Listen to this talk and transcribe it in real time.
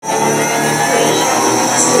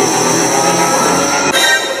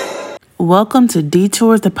Welcome to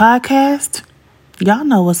Detours the podcast. Y'all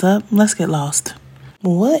know what's up. Let's get lost.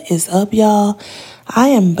 What is up, y'all? I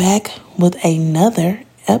am back with another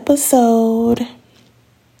episode.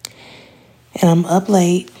 And I'm up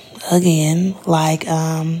late again, like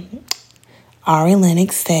Ari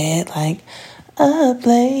Lennox said, like, up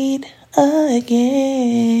late again.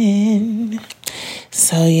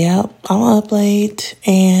 So, yeah, I'm up late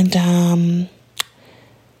and,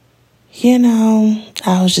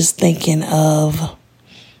 I was just thinking of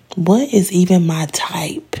what is even my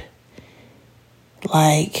type?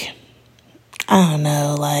 Like, I don't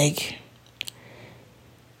know, like,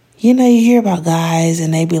 you hear about guys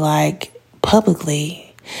and they be like,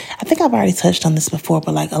 publicly, I think I've already touched on this before,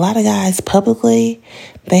 but like a lot of guys publicly,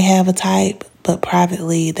 they have a type, but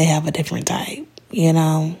privately they have a different type,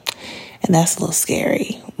 and that's a little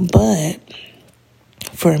scary. But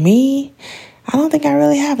for me, I don't think I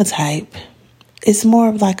really have a type. It's more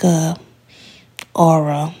of like a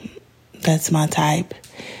aura. That's my type.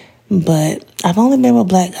 But I've only been with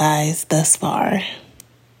black guys thus far.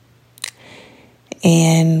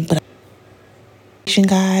 But Asian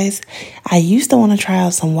guys, I used to want to try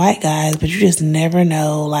out some white guys, but you just never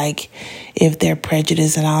know, like, if they're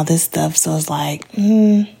prejudiced and all this stuff. So it's like,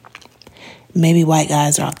 maybe white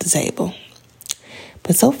guys are off the table.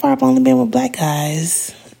 But so far, I've only been with black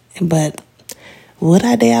guys. But would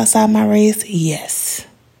I date outside my race? Yes.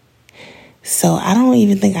 So I don't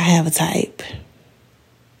even think I have a type.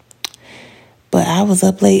 But I was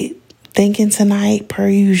up late thinking tonight, per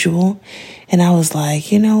usual, and I was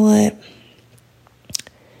like, you know what?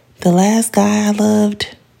 The last guy I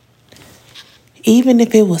loved, even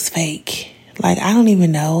if it was fake, like, I don't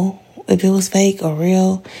even know if it was fake or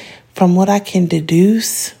real. From what I can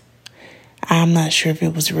deduce, I'm not sure if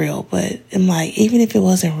it was real, but I'm like, even if it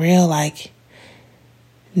wasn't real, like,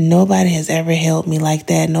 nobody has ever held me like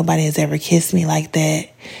that. Nobody has ever kissed me like that.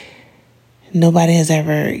 Nobody has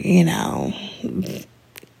ever,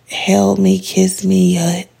 held me, kissed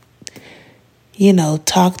me,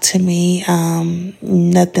 talked to me.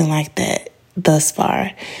 Nothing like that thus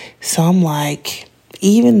far. So I'm like,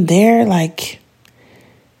 even there, like,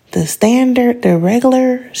 the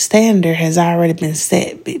regular standard has already been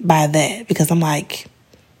set by that, because I'm like,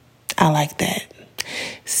 I like that.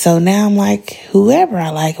 So now I'm like, whoever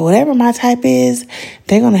I like, whatever my type is,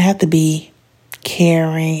 they're going to have to be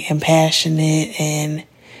caring and passionate, and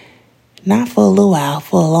not for a little while,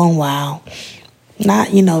 for a long while.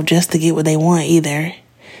 Not, just to get what they want either.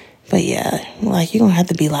 But yeah, like, you're going to have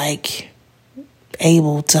to be like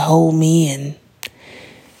able to hold me and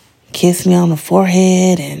kiss me on the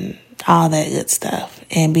forehead and all that good stuff,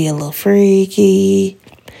 and be a little freaky,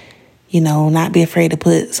 not be afraid to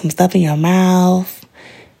put some stuff in your mouth,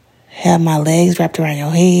 have my legs wrapped around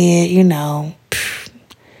your head,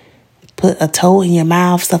 put a toe in your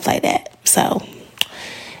mouth, stuff like that. So,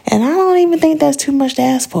 and I don't even think that's too much to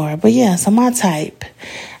ask for. But yeah, so my type,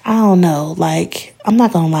 I don't know. Like, I'm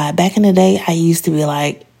not going to lie. Back in the day, I used to be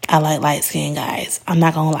like, I like light-skinned guys. I'm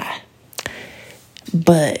not going to lie.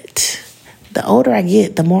 But the older I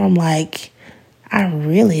get, the more I'm like, I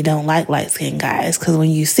really don't like light-skinned guys. Because when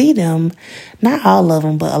you see them, not all of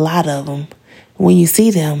them, but a lot of them, when you see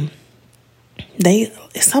them,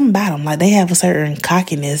 it's something about them. Like, they have a certain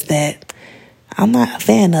cockiness that I'm not a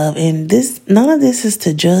fan of. And none of this is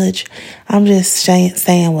to judge. I'm just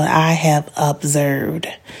saying what I have observed.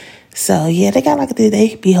 So yeah,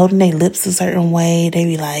 they be holding their lips a certain way. They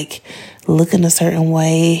be like looking a certain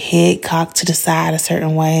way, head cocked to the side a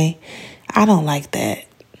certain way. I don't like that.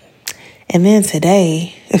 And then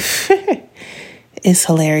today, it's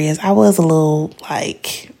hilarious. I was a little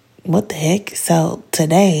like, what the heck? So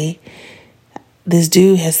today, this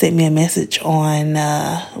dude has sent me a message on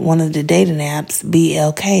one of the dating apps,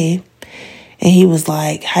 BLK. And he was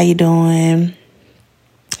like, how you doing?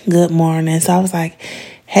 Good morning. So I was like,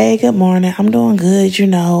 hey, good morning. I'm doing good.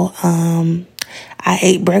 I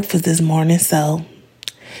ate breakfast this morning. So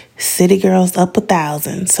city girls up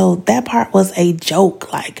 1,000. So that part was a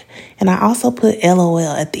joke. Like, and I also put LOL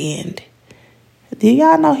at the end. Do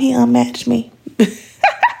y'all know he unmatched me?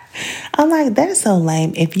 I'm like, that's so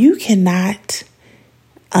lame. If you cannot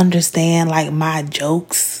understand, like, my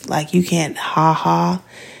jokes, like, you can't ha,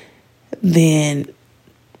 then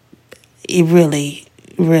it really,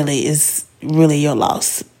 really is really your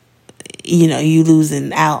loss. You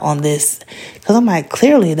losing out on this. Because I'm like,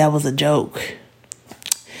 clearly that was a joke.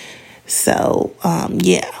 So,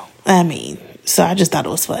 yeah. So I just thought it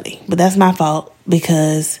was funny. But that's my fault,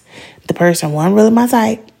 because the person wasn't really my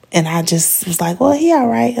type. And I just was like, well, he all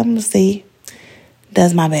right. I'm going to see.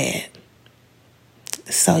 That's my bad.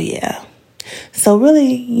 So, yeah. So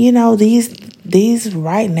really, these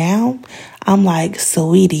right now, I'm like,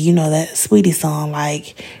 sweetie, that sweetie song,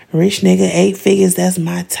 like, rich nigga, 8 figures, that's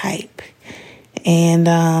my type. And,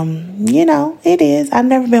 it is. I've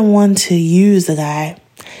never been one to use a guy.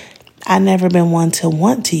 I've never been one to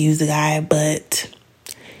want to use a guy, but,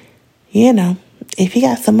 if he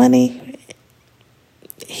got some money,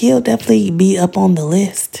 he'll definitely be up on the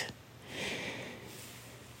list.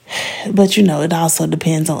 But, it also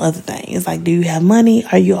depends on other things. Like, do you have money?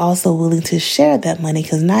 Are you also willing to share that money?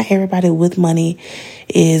 Because not everybody with money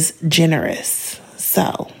is generous.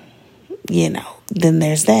 So, then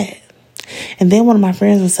there's that. And then one of my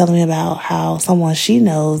friends was telling me about how someone she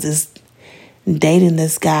knows is dating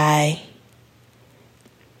this guy.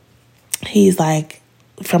 He's like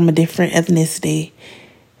from a different ethnicity.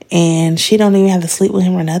 And she don't even have to sleep with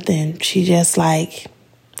him or nothing. She just like...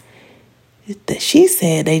 She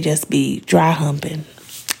said they just be dry humping,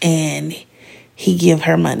 and he give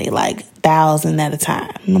her money like 1,000 at a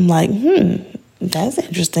time. And I'm like, that's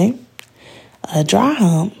interesting. A dry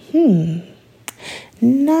hump,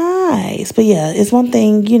 nice. But yeah, it's one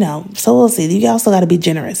thing, so we'll see. You also got to be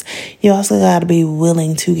generous. You also got to be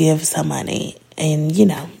willing to give some money, and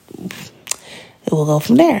it will go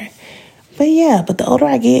from there. But yeah, but the older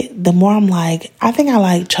I get, the more I'm like, I think I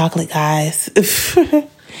like chocolate guys.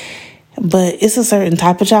 But it's a certain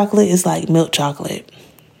type of chocolate. It's like milk chocolate.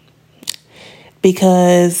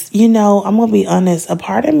 Because, I'm going to be honest. A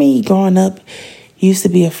part of me growing up used to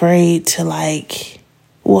be afraid to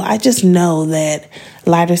I just know that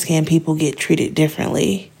lighter skinned people get treated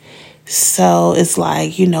differently. So it's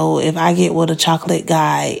like, if I get with a chocolate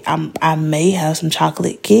guy, I may have some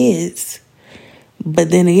chocolate kids.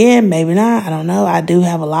 But then again, maybe not. I don't know. I do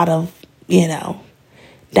have a lot of,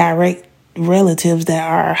 direct relatives that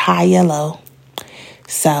are high yellow.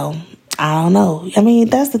 So I don't know. I mean,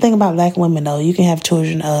 that's the thing about black women though. You can have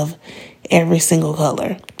children of every single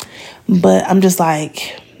color. But I'm just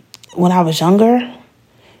like, when I was younger,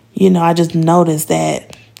 I just noticed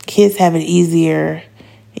that kids have it easier,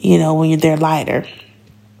 when they're lighter.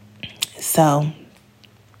 So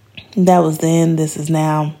that was then, this is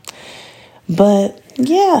now. But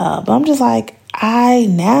yeah, but I'm just like,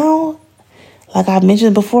 like I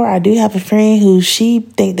mentioned before, I do have a friend who she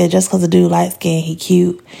think that just because a dude light skin, he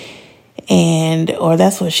cute. Or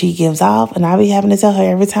that's what she gives off. And I be having to tell her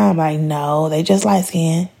every time, like, no, they just light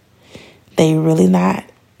skin. They really not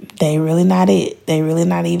it. They really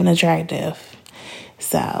not even attractive.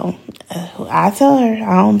 So I tell her,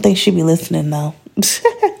 I don't think she be listening though.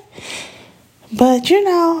 But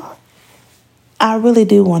I really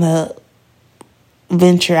do want to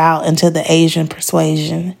venture out into the Asian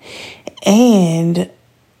persuasion. And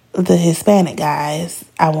the Hispanic guys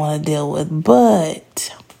I want to deal with.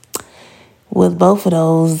 But with both of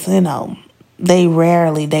those, they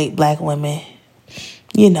rarely date black women.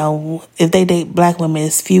 If they date black women,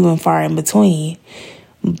 it's few and far in between.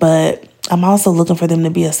 But I'm also looking for them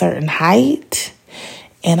to be a certain height.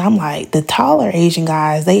 And I'm like, the taller Asian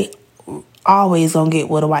guys, they always gonna get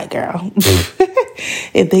with a white girl.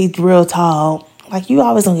 If they real tall, like, you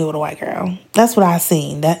always gonna get with a white girl. That's what I've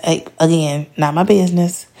seen. That, again, not my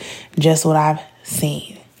business, just what I've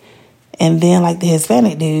seen. And then, like, the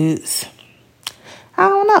Hispanic dudes, I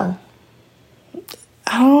don't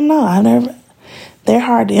know. They're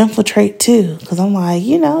hard to infiltrate, too. Because I'm like,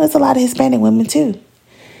 it's a lot of Hispanic women, too.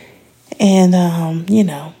 And,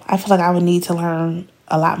 I feel like I would need to learn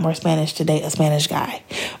a lot more Spanish to date a Spanish guy.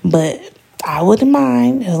 But I wouldn't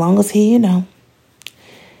mind, as long as he,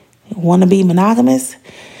 want to be monogamous.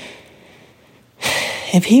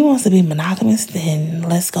 If he wants to be monogamous, then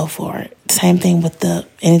let's go for it. Same thing with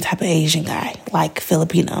any type of Asian guy, like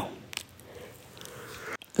Filipino.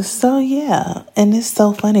 So yeah, and it's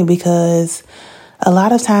so funny because a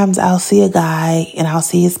lot of times I'll see a guy and I'll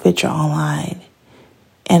see his picture online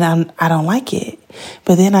and I don't like it.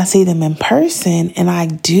 But then I see them in person and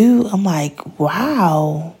I'm like,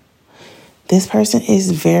 wow, this person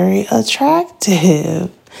is very attractive.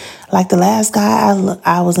 Like the last guy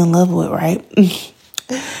I was in love with, right?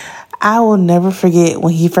 I will never forget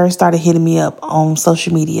when he first started hitting me up on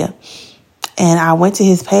social media. And I went to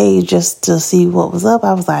his page just to see what was up.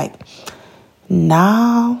 I was like,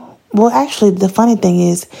 nah. Well, actually, the funny thing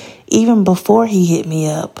is, even before he hit me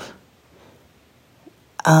up,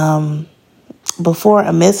 before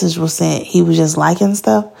a message was sent, he was just liking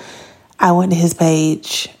stuff. I went to his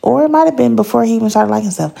page, or it might have been before he even started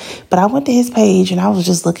liking stuff. But I went to his page and I was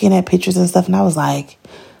just looking at pictures and stuff, and I was like,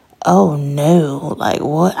 oh no, like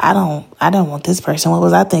what? I don't want this person. What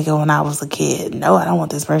was I thinking when I was a kid? No, I don't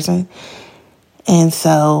want this person. And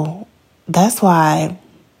so that's why,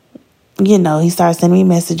 he started sending me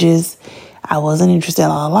messages. I wasn't interested,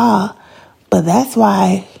 la la la. But that's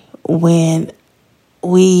why when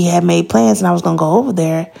we had made plans and I was going to go over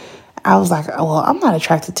there, I was like, well, I'm not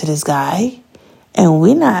attracted to this guy. And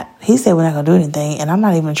he said we're not going to do anything. And I'm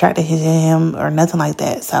not even attracted to him or nothing like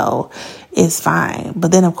that. So it's fine.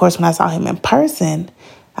 But then, of course, when I saw him in person,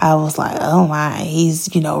 I was like, oh my, he's,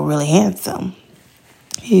 really handsome.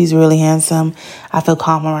 He's really handsome. I feel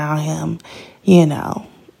calm around him.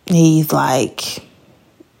 He's like,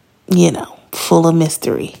 full of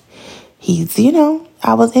mystery. He's,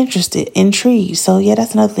 I was intrigued. So yeah,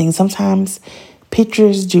 that's another thing. Sometimes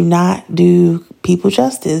pictures do not do people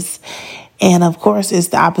justice. And of course, it's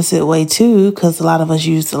the opposite way too, because a lot of us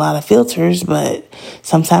use a lot of filters, but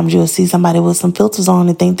sometimes you'll see somebody with some filters on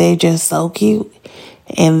and think they're just so cute.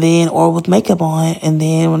 And then, or with makeup on, and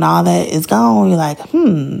then when all that is gone, you're like,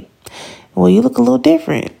 well, you look a little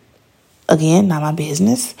different. Again, not my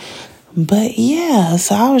business. But yeah,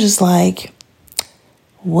 so I was just like,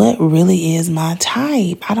 what really is my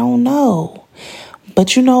type? I don't know.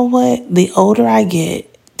 But you know what? The older I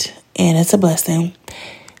get, and it's a blessing,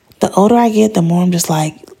 the older I get, the more I'm just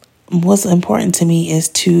like, what's important to me is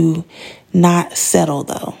to not settle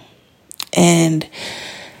though. And,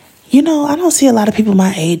 I don't see a lot of people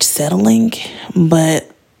my age settling, but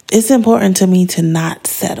it's important to me to not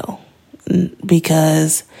settle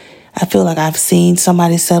because I feel like I've seen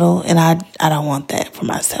somebody settle and I don't want that for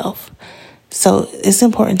myself. So it's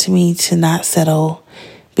important to me to not settle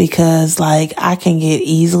because I can get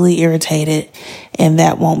easily irritated and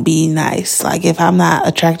that won't be nice. Like if I'm not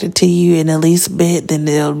attracted to you in the least bit, then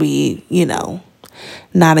it'll be,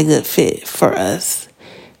 not a good fit for us.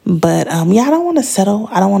 But I don't want to settle.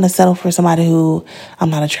 I don't want to settle for somebody who I'm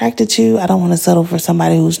not attracted to. I don't want to settle for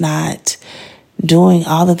somebody who's not doing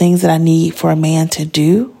all the things that I need for a man to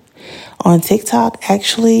do. On TikTok,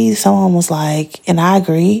 actually, someone was like, and I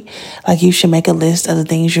agree, you should make a list of the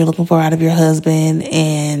things you're looking for out of your husband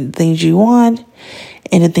and things you want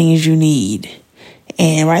and the things you need.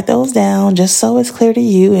 And write those down just so it's clear to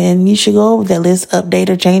you. And you should go over that list, update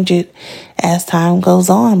or change it as time goes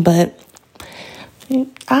on. But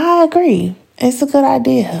I agree. It's a good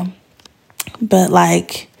idea.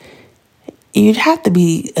 But you'd have to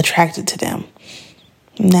be attracted to them.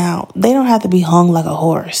 Now, they don't have to be hung like a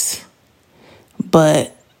horse.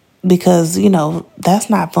 But because, that's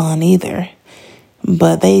not fun either.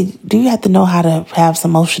 But they do have to know how to have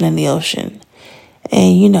some motion in the ocean.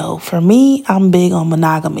 And, for me, I'm big on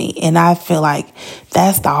monogamy. And I feel like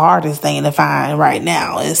that's the hardest thing to find right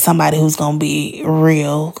now is somebody who's going to be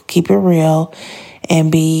real, keep it real,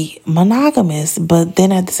 and be monogamous. But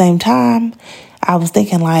then at the same time, I was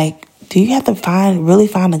thinking do you have to really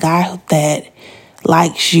find a guy that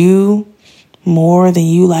likes you more than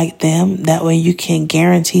you like them? That way you can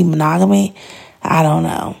guarantee monogamy? I don't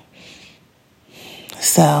know.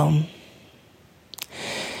 So,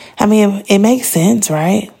 it makes sense,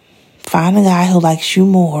 right? Find a guy who likes you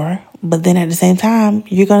more, but then at the same time,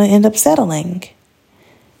 you're going to end up settling.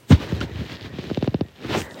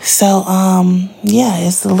 So,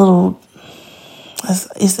 it's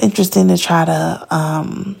it's interesting to try to,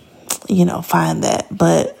 find that.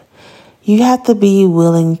 But you have to be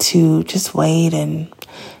willing to just wait and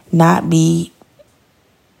not be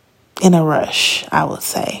in a rush, I would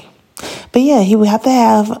say. But yeah, he would have to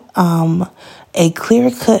have a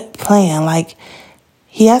clear-cut plan.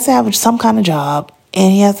 He has to have some kind of job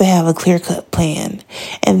and he has to have a clear-cut plan.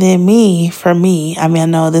 And then for me, I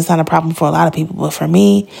know this is not a problem for a lot of people, but for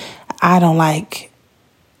me, I don't like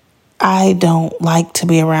to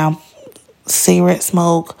be around cigarette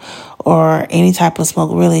smoke or any type of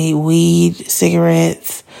smoke, really, weed,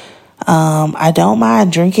 cigarettes. I don't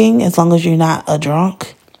mind drinking as long as you're not a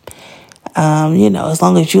drunk. As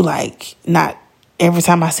long as you not every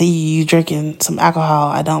time I see you drinking some alcohol,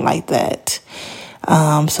 I don't like that.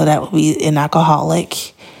 So that would be an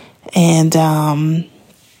alcoholic. And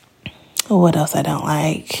what else I don't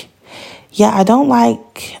like? Yeah, I don't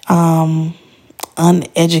like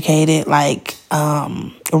uneducated,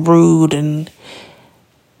 rude and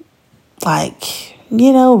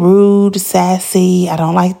rude, sassy. I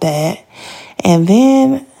don't like that. And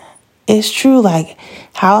then it's true,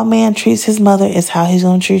 how a man treats his mother is how he's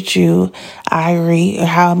going to treat you. I agree. Or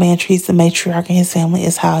how a man treats the matriarch in his family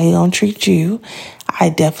is how he's going to treat you. I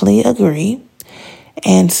definitely agree.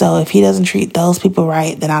 And so if he doesn't treat those people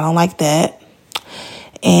right, then I don't like that.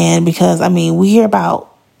 And because, we hear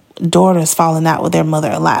about daughters falling out with their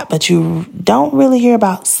mother a lot, but you don't really hear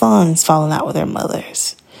about sons falling out with their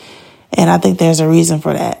mothers. And I think there's a reason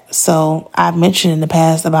for that. So I've mentioned in the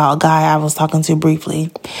past about a guy I was talking to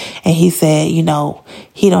briefly, and he said, he don't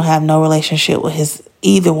have no relationship with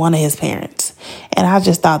either one of his parents. And I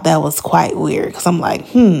just thought that was quite weird, because I'm like,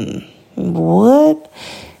 what?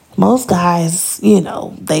 Most guys,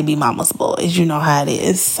 they be mama's boys. You know how it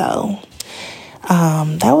is. So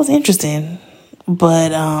that was interesting.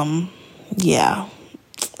 But yeah.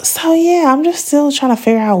 So yeah, I'm just still trying to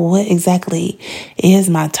figure out what exactly is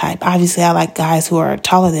my type. Obviously, I like guys who are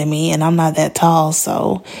taller than me, and I'm not that tall,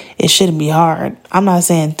 so it shouldn't be hard. I'm not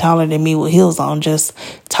saying taller than me with heels on, just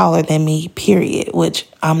taller than me, period, which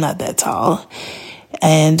I'm not that tall.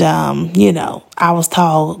 And, I was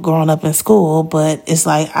tall growing up in school, but it's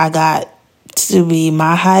like I got to be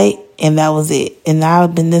my height, and that was it. And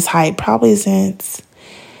I've been this height probably since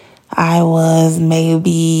I was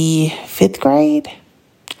maybe 5th grade.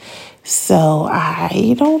 So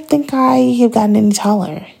I don't think I have gotten any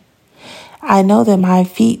taller. I know that my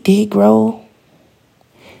feet did grow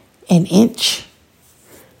an inch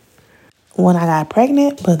when I got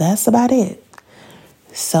pregnant, but that's about it.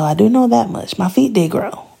 So I do know that much. My feet did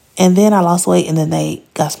grow. And then I lost weight, and then they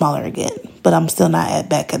got smaller again. But I'm still not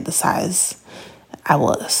back at the size I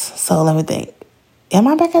was. So let me think. Am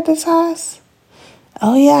I back at the size?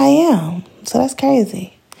 Oh, yeah, I am. So that's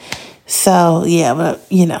crazy. So, yeah,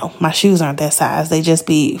 but, my shoes aren't that size. They just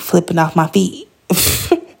be flipping off my feet.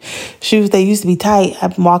 Shoes, they used to be tight.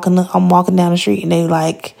 I'm walking down the street, and they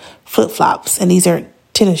like flip-flops. And these are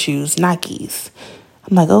tennis shoes, Nikes.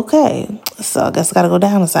 I'm like, okay. So I guess I got to go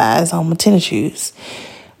down a size on my tennis shoes.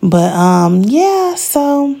 But, yeah,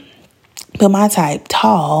 so, but my type,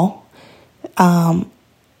 tall,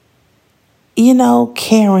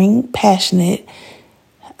 caring, passionate,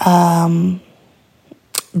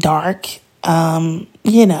 dark,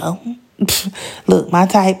 look, my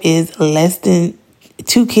type is less than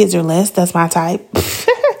 2 kids or less. That's my type.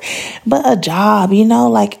 But a job, and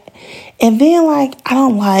then I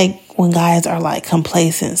don't like when guys are like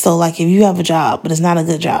complacent. So if you have a job, but it's not a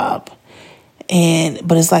good job,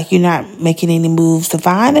 but it's like you're not making any moves to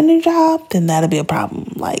find a new job, then that'll be a problem.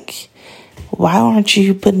 Why aren't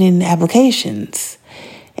you putting in applications?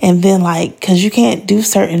 And then because you can't do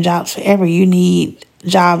certain jobs forever, you need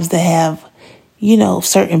jobs that have,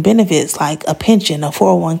 certain benefits like a pension, a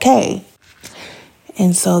 401k.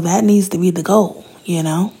 And so that needs to be the goal,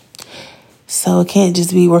 So it can't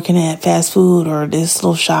just be working at fast food or this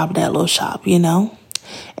little shop, that little shop,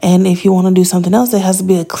 And if you want to do something else, there has to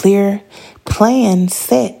be a clear plan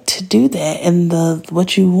set to do that. And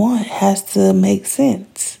what you want has to make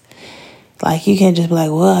sense. You can't just be like,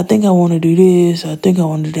 well, I think I want to do this, or I think I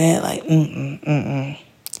want to do that.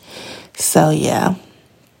 So, yeah.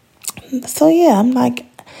 I'm like,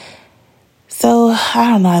 so, I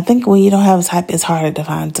don't know. I think when you don't have a type, it's harder to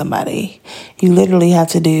find somebody. You literally have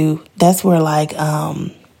to that's where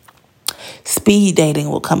speed dating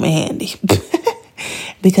will come in handy.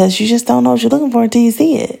 Because you just don't know what you're looking for until you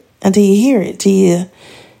see it, until you hear it, till you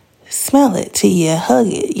smell it, till you hug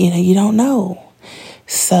it. You don't know.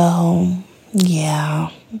 So, yeah,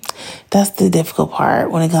 that's the difficult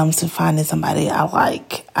part when it comes to finding somebody I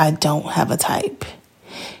like. I don't have a type.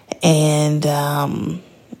 And, a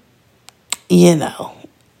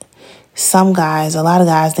lot of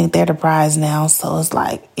guys think they're the prize now. So it's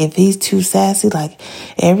if he's too sassy,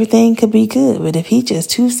 everything could be good. But if he's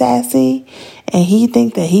just too sassy and he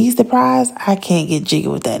think that he's the prize, I can't get jiggy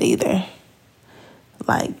with that either.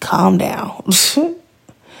 Calm down.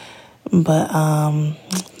 But,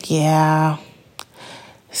 yeah.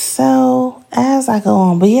 So as I go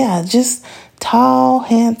on, but yeah, just tall,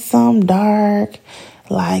 handsome, dark,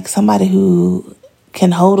 somebody who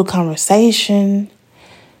can hold a conversation,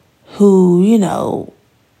 who,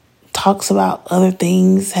 talks about other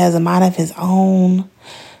things, has a mind of his own,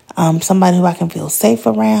 somebody who I can feel safe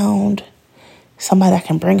around, somebody I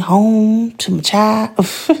can bring home to my child,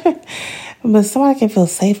 but somebody I can feel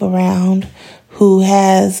safe around, who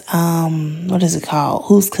has,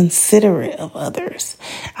 who's considerate of others.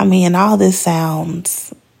 All this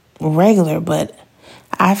sounds regular, but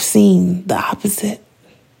I've seen the opposite.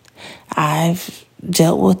 I've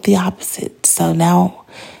dealt with the opposite. So now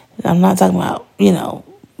I'm not talking about,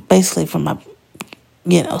 basically from my,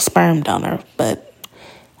 sperm donor, but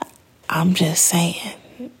I'm just saying,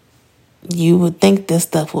 you would think this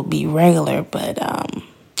stuff would be regular, but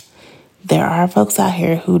there are folks out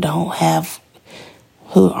here who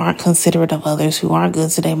aren't considerate of others, who aren't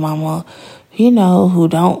good to their mama, who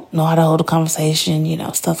don't know how to hold a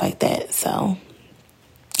conversation, stuff like that. So,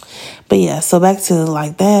 but yeah, so back to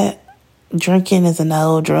that. Drinking is a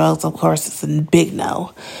no. Drugs, of course, it's a big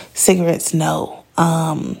no. Cigarettes, no.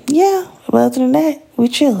 Yeah, but other than that, we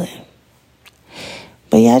chilling.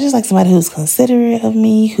 But yeah, I just like somebody who's considerate of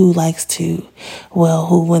me, who likes to,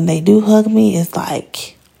 who when they do hug me, is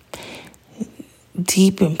like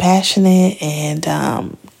deep and passionate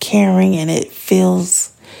and caring, and it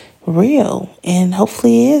feels real, and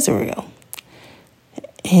hopefully it is real.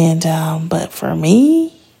 And but for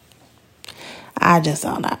me, I just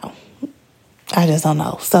don't know. I just don't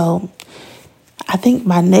know. So I think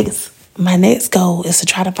my next goal is to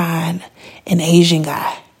try to find an Asian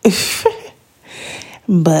guy.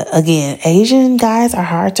 But again, Asian guys are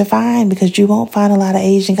hard to find because you won't find a lot of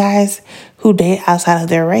Asian guys who date outside of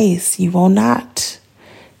their race. You will not.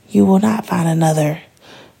 You will not find another.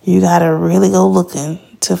 You gotta really go looking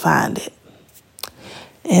to find it.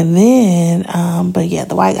 And then, but yeah,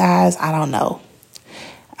 the white guys, I don't know.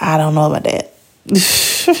 I don't know about that.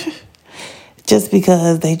 Just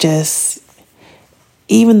because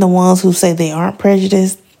even the ones who say they aren't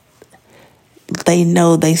prejudiced, they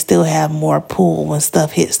know they still have more pull when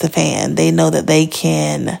stuff hits the fan. They know that they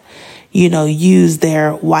can, use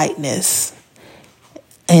their whiteness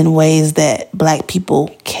in ways that black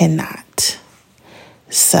people cannot.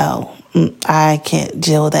 So I can't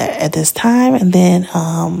deal with that at this time. And then,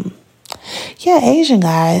 Asian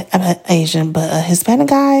guy, I'm not Asian, but Hispanic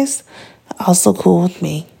guys, also cool with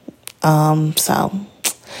me. So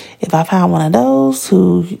if I found one of those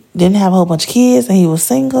who didn't have a whole bunch of kids and he was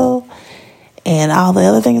single and all the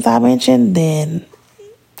other things I mentioned, then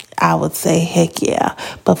I would say heck yeah.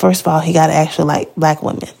 But first of all, he got to actually like black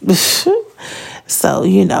women. So,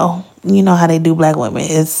 you know how they do black women.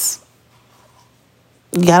 You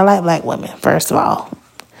got to like black women, first of all.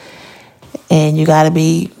 And you got to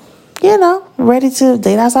be, ready to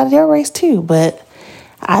date outside of your race too. But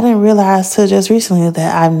I didn't realize till just recently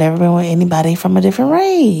that I've never been with anybody from a different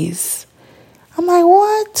race. I'm like,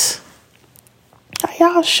 what? Are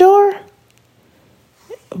y'all sure?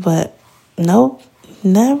 But nope,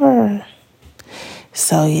 never.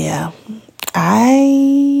 So yeah,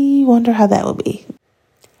 I wonder how that would be.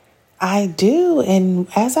 I do. And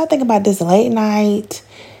as I think about this my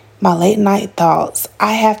late night thoughts,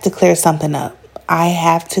 I have to clear something up.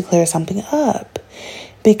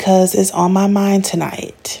 Because it's on my mind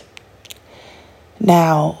tonight.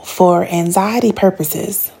 Now, for anxiety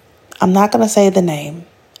purposes, I'm not going to say the name,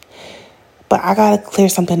 but I got to clear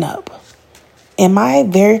something up. In my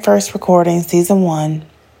very first recording, season 1,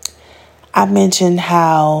 I mentioned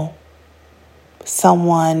how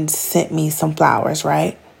someone sent me some flowers,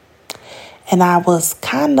 right? And I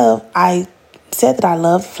said that I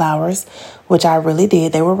loved flowers, which I really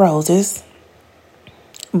did. They were roses.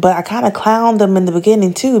 But I kind of clowned them in the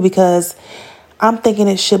beginning too, because I'm thinking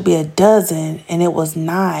it should be a dozen and it was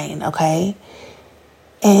 9, okay?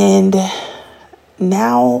 And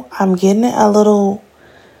now I'm getting the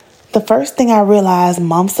first thing I realized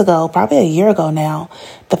months ago, probably a year ago now,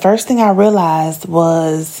 the first thing I realized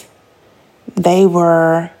was they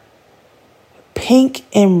were pink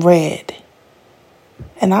and red.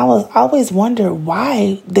 And I always wondered,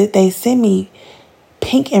 why did they send me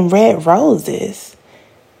pink and red roses?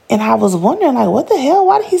 And I was wondering, like, what the hell?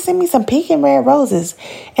 Why did he send me some pink and red roses?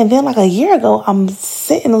 And then like a year ago, I'm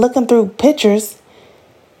sitting looking through pictures.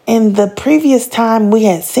 And the previous time we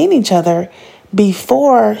had seen each other,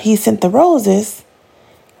 before he sent the roses,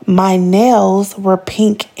 my nails were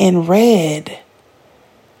pink and red.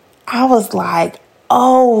 I was like,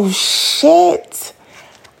 oh shit.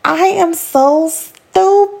 I am so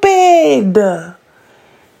stupid.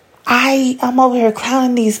 I'm over here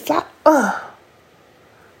clowning these flowers.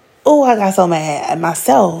 Oh, I got so mad at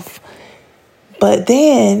myself. But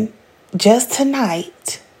then, just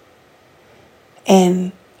tonight,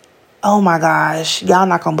 and oh my gosh, y'all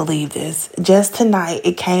not gonna believe this. Just tonight,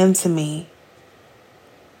 it came to me.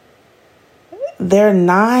 There are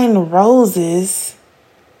 9 roses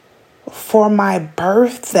for my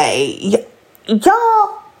birthday.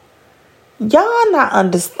 Y'all not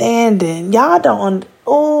understanding. Y'all don't.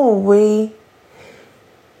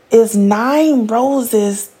 It's 9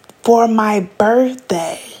 roses for my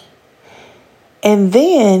birthday. And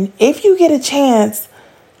then, if you get a chance,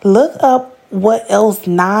 look up what else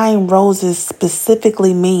 9 roses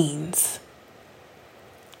specifically means.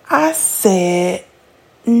 I said,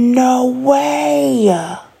 no way.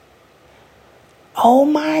 Oh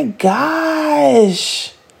my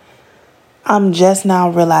gosh. I'm just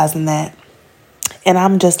now realizing that. And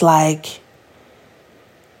I'm just like,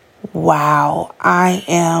 wow,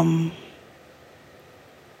 I'm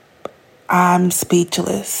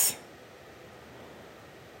speechless.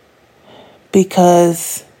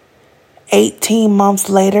 Because 18 months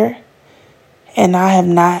later, and I have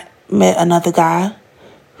not met another guy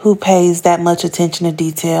who pays that much attention to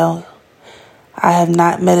detail. I have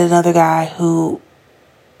not met another guy who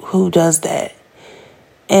does that.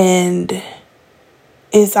 And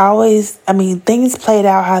it's always, things played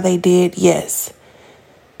out how they did, yes.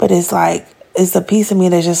 But it's like, it's a piece of me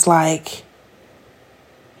that's just like,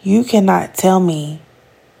 you cannot tell me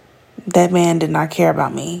that man did not care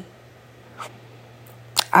about me.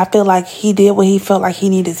 I feel like he did what he felt like he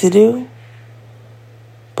needed to do.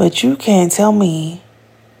 But you can't tell me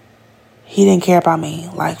he didn't care about me.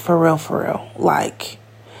 Like, for real. Like,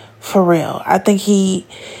 for real. I think he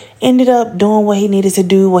ended up doing what he needed to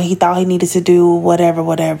do, what he thought he needed to do,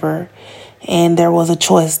 whatever. And there was a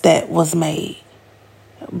choice that was made.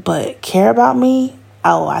 But care about me?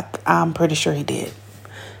 Oh, I'm pretty sure he did.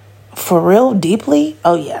 For real, deeply?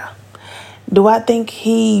 Oh, yeah. Do I think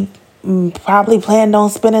he probably planned on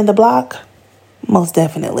spinning the block? Most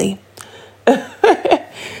definitely.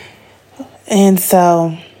 And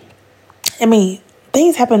so,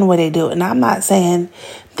 things happen the way they do. And I'm not saying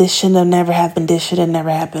this shouldn't have never happened, this should have never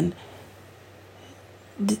happened.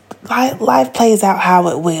 Life plays out how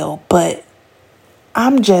it will. But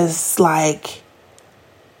I'm just like,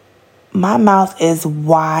 my mouth is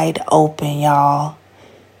wide open, y'all.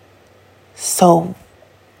 So,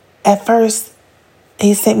 at first,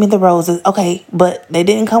 he sent me the roses. Okay, but they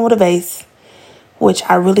didn't come with a vase, which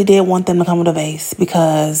I really did want them to come with a vase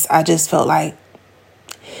because I just felt like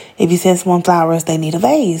if you send someone flowers, they need a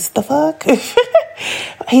vase. The fuck?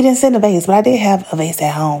 He didn't send a vase, but I did have a vase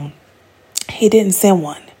at home. He didn't send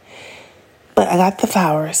one. But I got the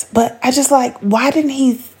flowers. But I just like, why didn't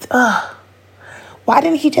he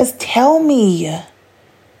just tell me?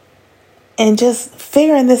 And just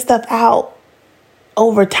figuring this stuff out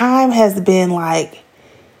over time has been like,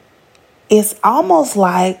 it's almost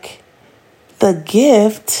like the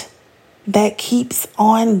gift that keeps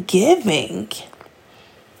on giving.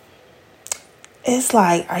 It's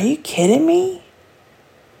like, are you kidding me?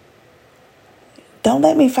 Don't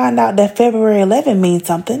let me find out that February 11 means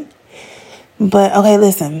something. But, okay,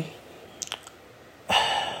 listen.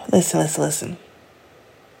 Listen.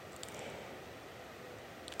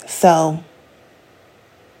 So,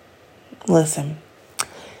 listen.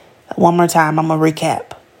 One more time, I'm going to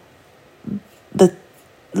recap. The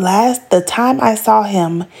time I saw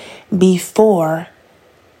him before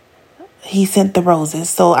he sent the roses.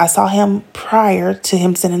 So I saw him prior to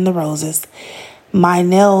him sending the roses. My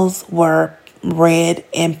nails were red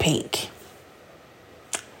and pink.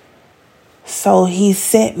 So he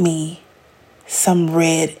sent me some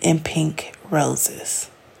red and pink roses.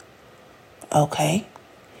 Okay.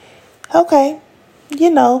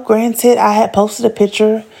 Granted, I had posted a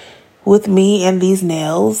picture with me and these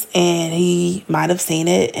nails, and he might have seen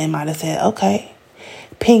it and might have said, okay,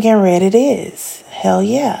 pink and red it is. Hell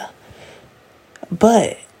yeah.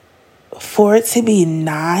 But for it to be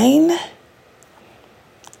 9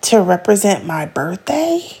 to represent my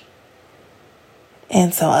birthday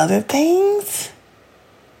and some other things,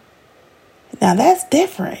 now that's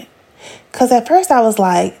different. Because at first I was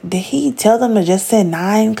like, did he tell them to just send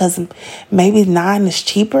 9 because maybe 9 is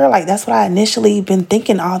cheaper? Like, that's what I initially been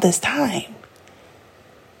thinking all this time.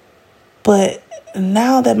 But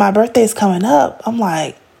now that my birthday is coming up, I'm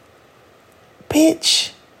like,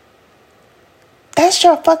 bitch, that's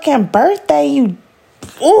your fucking birthday, you...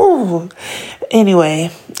 Ooh.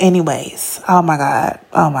 Anyways. Oh my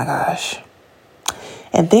gosh.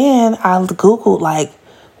 And then I Googled, like,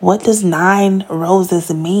 what does 9 roses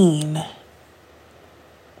mean?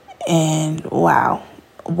 And wow.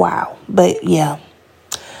 But yeah,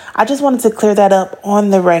 I just wanted to clear that up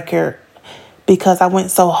on the record because I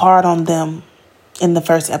went so hard on them in the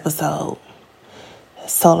first episode.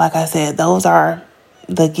 So like I said, those are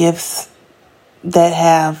the gifts that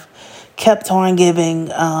have kept on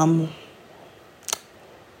giving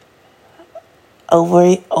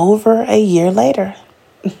over a year later.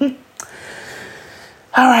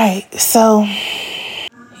 All right, so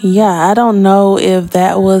yeah, I don't know if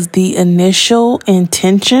that was the initial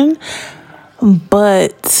intention,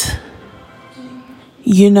 but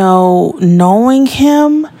knowing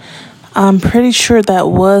him, I'm pretty sure that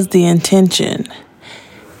was the intention.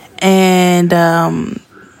 And I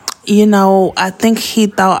think he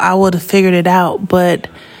thought I would have figured it out, but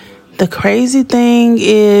the crazy thing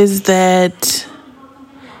is that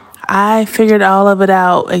I figured all of it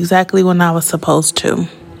out exactly when I was supposed to.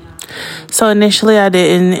 So initially I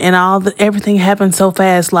didn't, and everything happened so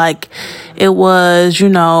fast. Like, it was,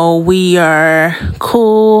 we are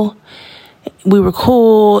cool. We were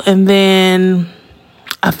cool, and then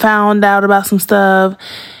I found out about some stuff,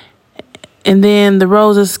 and then the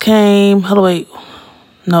roses came. Hold on, wait.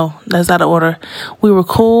 No, that's out of order. We were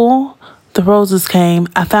cool. The roses came.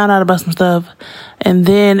 I found out about some stuff. And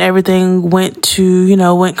then everything went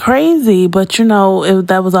crazy. But,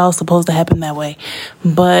 that was all supposed to happen that way.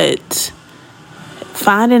 But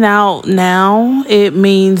finding out now, it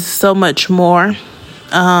means so much more.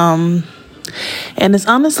 And it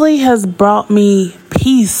honestly has brought me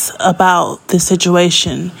peace about the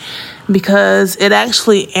situation, because it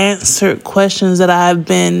actually answered questions that have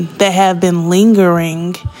been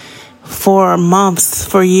lingering for months,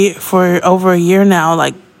 for over a year now,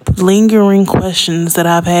 like lingering questions that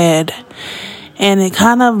I've had. And it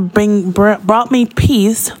kind of brought me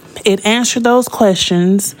peace. It answered those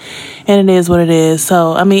questions, and it is what it is.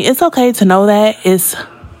 So, I mean, it's okay to know that. It's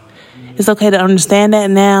okay to understand that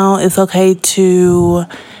now. It's okay to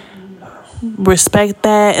respect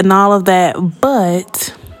that and all of that.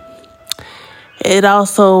 But it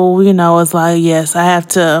also, is like, yes, I have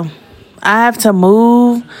to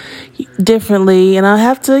move differently, and I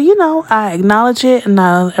have to, I acknowledge it and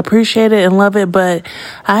I appreciate it and love it, but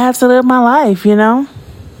I have to live my life,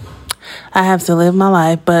 I have to live my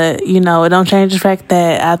life, but, it don't change the fact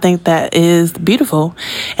that I think that is beautiful.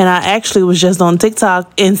 And I actually was just on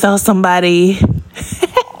TikTok and saw somebody,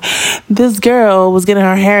 this girl was getting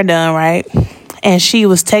her hair done, right? And she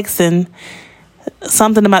was texting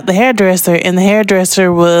something about the hairdresser, and the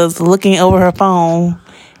hairdresser was looking over her phone,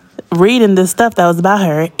 reading this stuff that was about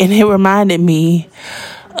her. And it reminded me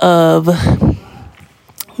of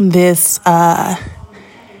this,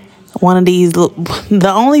 one of these,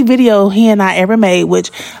 the only video he and I ever made, which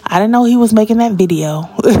I didn't know he was making that video.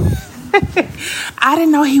 I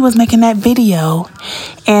didn't know he was making that video.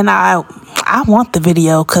 And I want the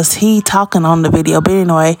video because he talking on the video. But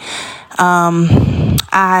anyway,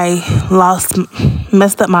 I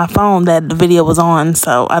messed up my phone that the video was on,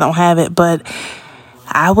 so I don't have it, but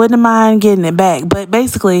I wouldn't mind getting it back. But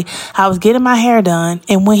basically, I was getting my hair done,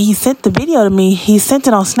 and when he sent the video to me, he sent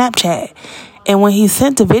it on Snapchat. And when he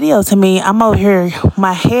sent the video to me, I'm over here,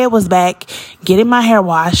 my head was back, getting my hair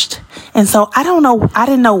washed. And so I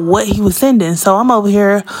didn't know what he was sending. So I'm over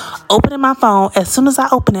here opening my phone. As soon as I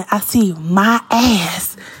open it, I see my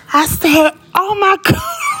ass. I said, oh my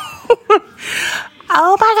God.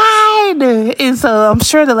 Oh my God. And so I'm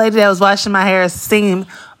sure the lady that was washing my hair seen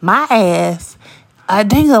my ass. A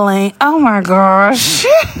ding-a-ling. Oh my gosh.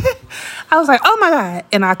 I was like, oh my God.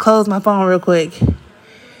 And I closed my phone real quick.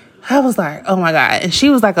 I was like, oh my God. And she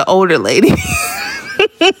was like an older lady.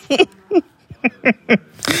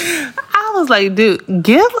 I was like, dude,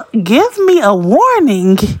 give me a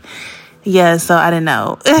warning. Yeah, so I didn't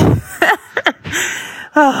know.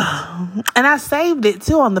 And I saved it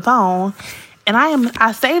too on the phone. And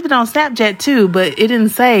I saved it on Snapchat too, but it didn't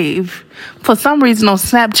save. For some reason on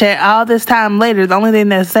Snapchat, all this time later, the only thing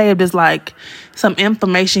that's saved is like some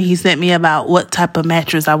information he sent me about what type of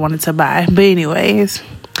mattress I wanted to buy. But anyways,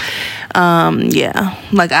 yeah,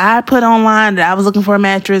 like I put online that I was looking for a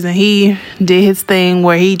mattress, and he did his thing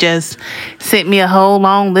where he just sent me a whole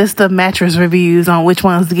long list of mattress reviews on which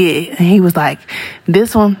ones to get. And he was like,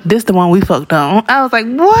 this the one we fucked on. I was like,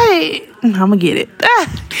 what? I'm gonna get it.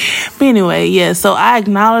 But anyway, yeah, so I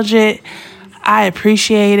acknowledge it. I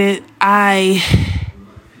appreciate it. I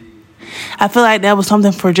feel like that was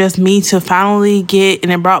something for just me to finally get,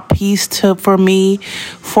 and it brought peace for me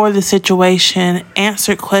for the situation,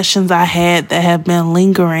 answered questions I had that have been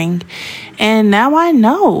lingering. And now I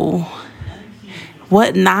know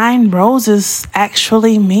what 9 roses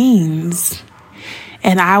actually means.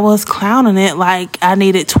 And I was clowning it like I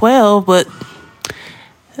needed 12, but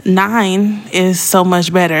 9 is so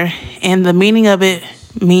much better. And the meaning of it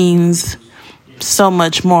means so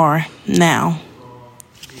much more now.